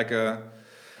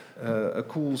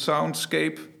cool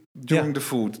soundscape during the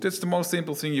food. That's the most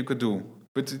simple thing you could do.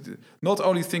 But not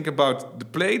only think about the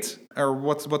plate or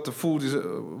what the food is,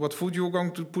 what food you're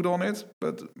going to put on it,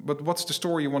 but what's the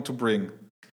story you want to bring.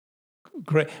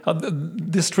 Great.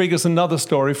 This triggers another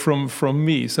story from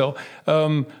me. So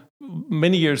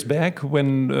many years back,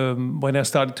 when I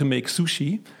started to make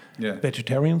sushi,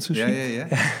 vegetarian sushi,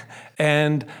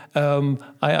 And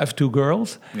I have 2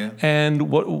 girls. Yeah. And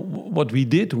what we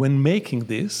did when making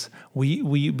this, we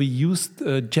used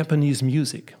Japanese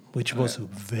music, which was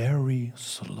very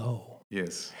slow.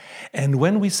 Yes. And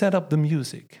when we set up the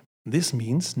music, this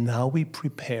means now we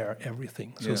prepare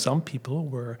everything. So some people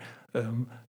were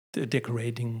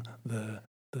decorating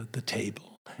the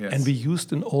table. Yes. And we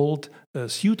used an old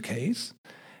suitcase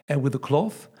and with a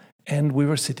cloth, and we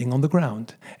were sitting on the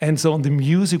ground. And so the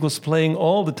music was playing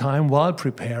all the time while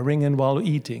preparing and while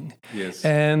eating. Yes.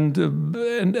 And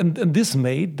this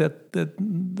made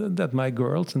that my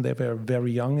girls, and they were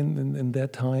very young in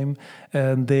that time,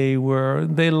 and they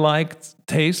liked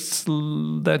tastes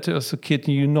that as a kid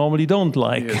you normally don't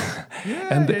like. Yes.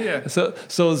 Yeah,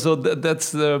 So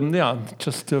that's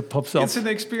just pops up. It's an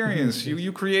experience.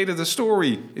 You created a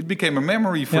story. It became a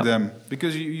memory for them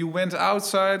because you went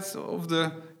outside of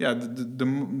the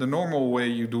normal way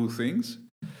you do things.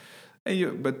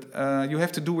 But you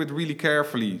have to do it really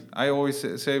carefully. I always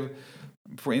say,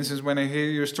 for instance, when I hear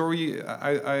your story,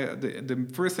 the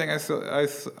first thing I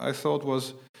thought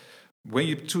was, when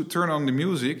you turn on the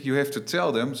music, you have to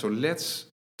tell them, so let's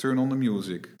turn on the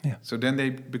music. Yeah. So then they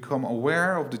become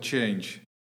aware of the change.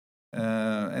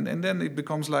 And then it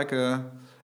becomes like a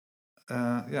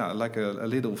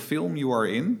little film you are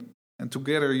in. And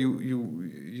together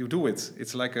you do it.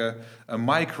 It's like a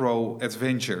micro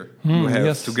adventure you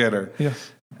have together.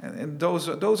 Yes. And those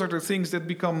are the things that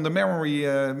become the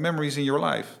memories in your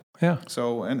life. Yeah.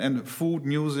 So and food,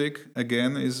 music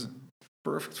again is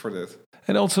perfect for that.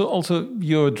 And also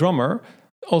you're a drummer,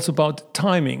 also about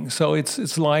timing. So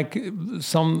it's like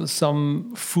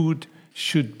some food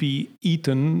should be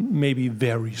eaten maybe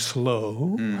very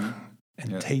slow.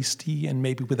 And tasty, and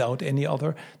maybe without any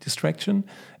other distraction,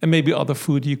 and maybe other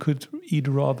food you could eat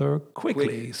rather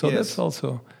quickly. So that's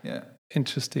also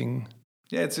interesting.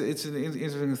 Yeah, it's an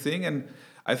interesting thing, and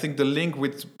I think the link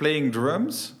with playing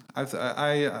drums.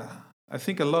 I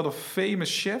think a lot of famous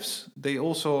chefs they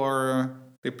also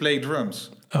they play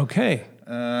drums. Okay.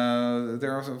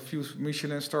 There are a few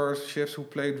Michelin star chefs who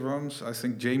play drums. I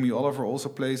think Jamie Oliver also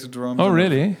plays the drums. Oh,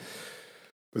 really?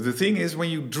 But the thing is, when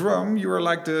you drum, you are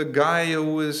like the guy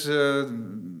who is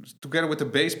together with the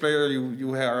bass player.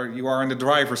 You are in the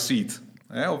driver's seat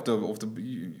of the.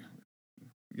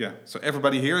 So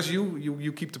everybody hears you.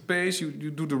 You keep the pace.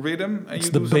 You do the rhythm. And it's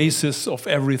you the do basis of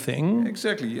everything.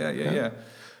 Exactly. Yeah.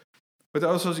 But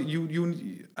also,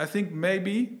 I think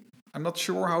maybe I'm not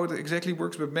sure how it exactly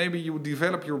works, but maybe you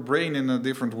develop your brain in a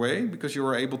different way because you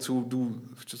are able to do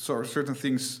certain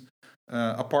things.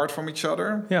 Apart from each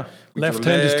other. Yeah, left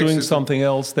hand is doing something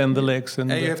else than the legs. And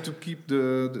you have to keep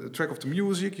the track of the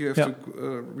music. You have to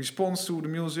respond to the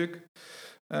music.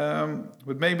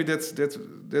 But maybe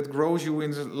that grows you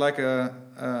into like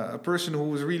a person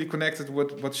who is really connected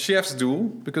with what chefs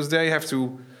do, because they have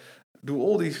to do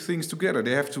all these things together.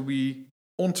 They have to be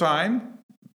on time.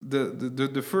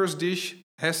 The first dish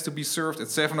has to be served at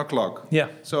 7:00. Yeah.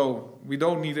 So we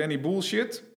don't need any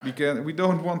bullshit. We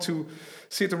don't want to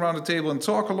sit around the table and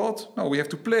talk a lot. No, we have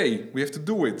to play. We have to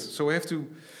do it. So we have to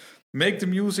make the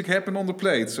music happen on the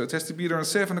plate. So it has to be there at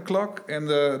 7:00, and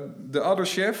the other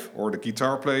chef or the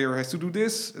guitar player has to do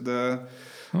this.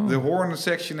 The horn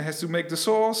section has to make the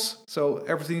sauce. So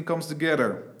everything comes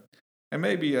together. And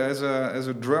maybe as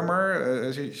a drummer,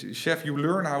 as a chef, you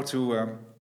learn how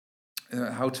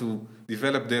to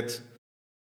develop that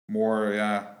more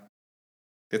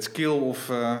that skill of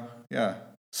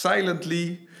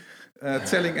silently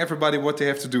telling everybody what they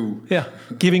have to do. Yeah,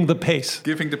 giving the pace.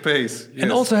 Giving the pace, yes.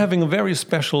 And also having a very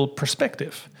special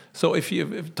perspective. So if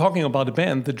talking about a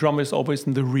band, the drummer is always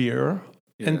in the rear,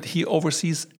 and he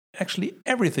oversees actually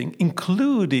everything,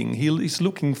 including he's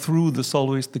looking through the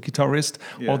soloist, the guitarist,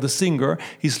 or the singer.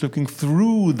 He's looking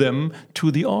through them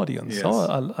to the audience. Yes.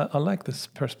 Oh, I like this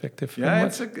perspective. Yeah,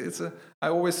 I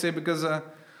always say, because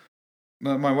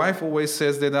my wife always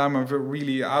says that I'm a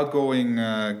really outgoing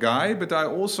guy, but I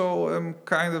also am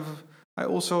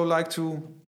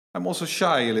I'm also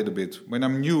shy a little bit when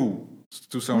I'm new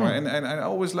to somewhere, and I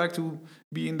always like to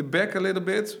be in the back a little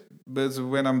bit, but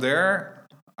when I'm there,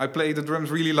 I play the drums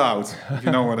really loud, if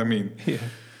you know what I mean.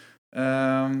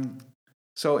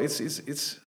 So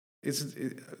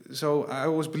so I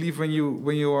always believe when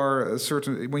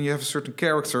you have a certain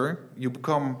character, you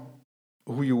become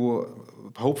who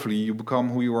you become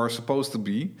who you are supposed to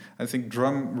be. I think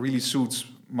drum really suits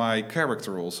my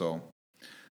character also.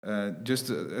 Just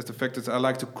as the fact that I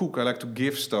like to cook, I like to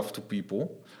give stuff to people.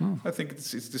 I think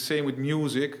it's the same with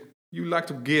music. You like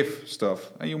to give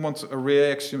stuff, and you want a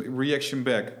reaction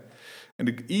back. And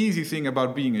the easy thing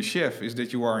about being a chef is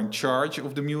that you are in charge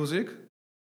of the music.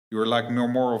 You're like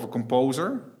more of a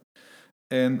composer.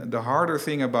 And the harder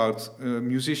thing about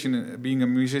being a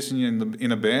musician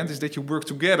in a band is that you work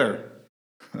together,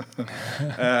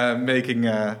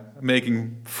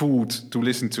 making food to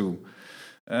listen to.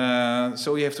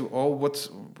 So you have to, what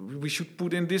we should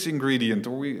put in this ingredient,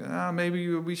 or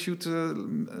maybe we should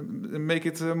make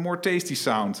it a more tasty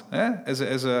sound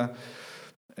as a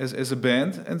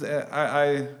band. And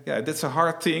that's a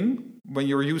hard thing when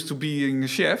you're used to being a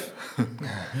chef.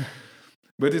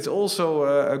 But it's also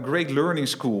a great learning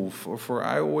school for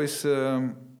I always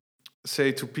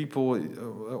say to people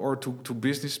or to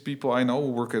business people I know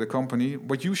who work at a company,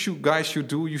 what you guys should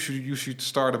do, you should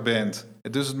start a band.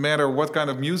 It doesn't matter what kind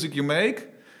of music you make.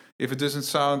 If it doesn't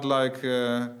sound like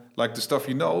the stuff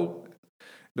you know,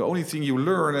 the only thing you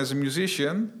learn as a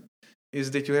musician is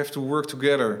that you have to work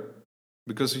together,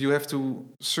 because you have to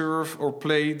serve or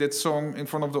play that song in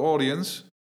front of the audience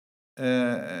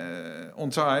on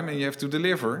time, and you have to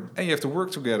deliver, and you have to work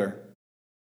together.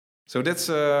 So that's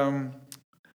a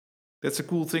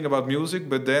cool thing about music.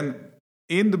 But then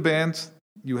in the band,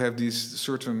 you have these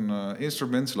certain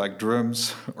instruments like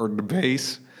drums or the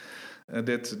bass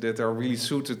that are really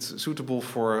suitable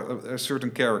for a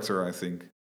certain character, I think.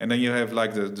 And then you have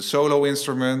like the solo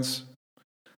instruments.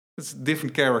 It's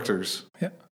different characters.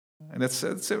 Yeah, and it's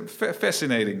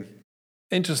fascinating.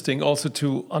 Interesting also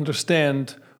to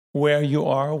understand where you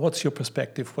are, what's your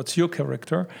perspective, what's your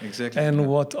character, exactly, and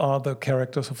what are the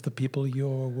characters of the people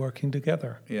you're working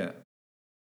together. Yeah.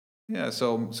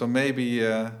 So maybe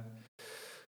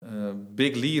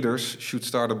big leaders should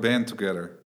start a band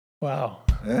together. Wow.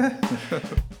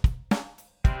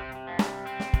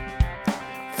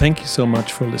 Thank you so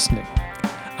much for listening.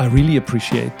 I really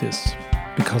appreciate this,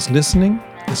 because listening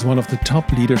is one of the top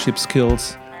leadership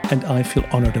skills, and I feel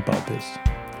honored about this.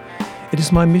 It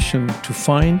is my mission to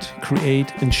find,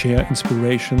 create, and share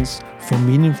inspirations for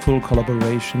meaningful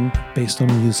collaboration based on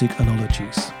music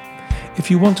analogies. If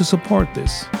you want to support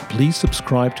this, please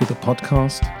subscribe to the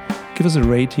podcast, give us a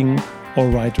rating, or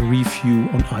write a review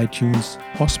on iTunes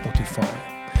or Spotify.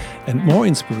 And more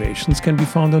inspirations can be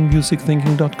found on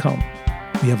musicthinking.com.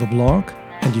 We have a blog,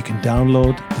 and you can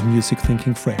download the Music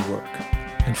Thinking Framework.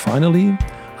 And finally,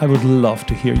 I would love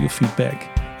to hear your feedback.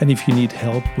 And if you need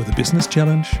help with a business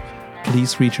challenge,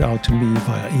 please reach out to me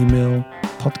via email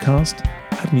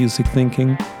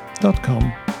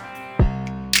podcast@musicthinking.com.